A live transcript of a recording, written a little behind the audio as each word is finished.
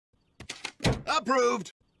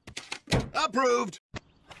Approved! Approved!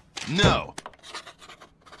 No.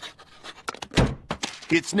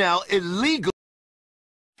 It's now illegal.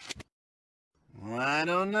 I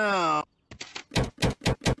don't know.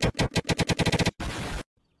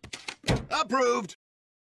 Approved!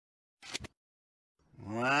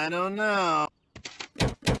 I don't know.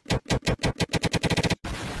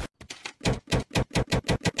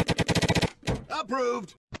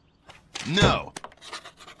 Approved! No.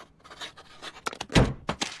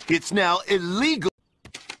 It's now illegal.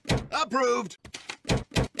 Approved!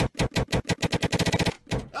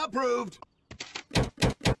 Approved!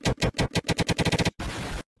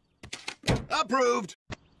 Approved!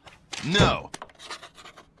 No.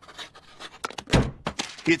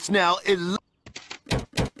 It's now illegal.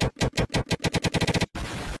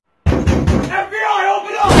 FBI,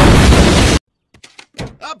 open up!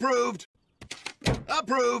 Approved!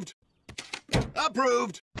 Approved!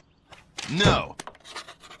 Approved! No.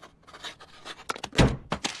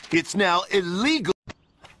 It's now illegal.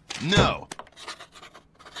 No.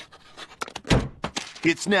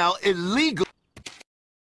 It's now illegal.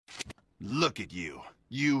 Look at you.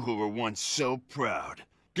 You who were once so proud.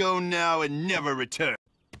 Go now and never return.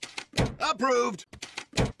 Approved!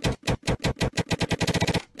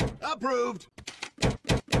 Approved!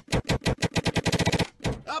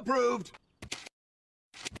 Approved!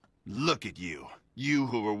 Look at you. You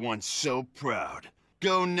who were once so proud.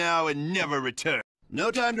 Go now and never return. No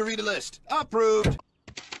time to read a list. Approved!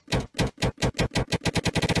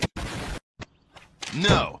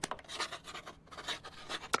 No.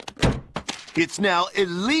 It's now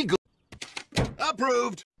illegal.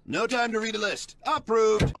 Approved! No time to read a list.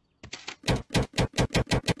 Approved!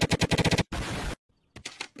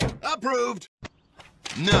 Approved!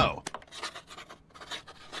 No.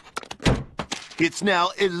 It's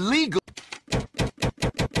now illegal.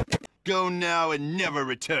 Go now and never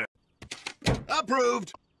return.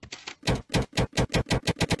 Approved!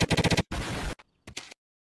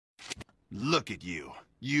 Look at you.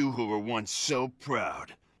 You who were once so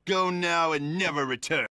proud. Go now and never return.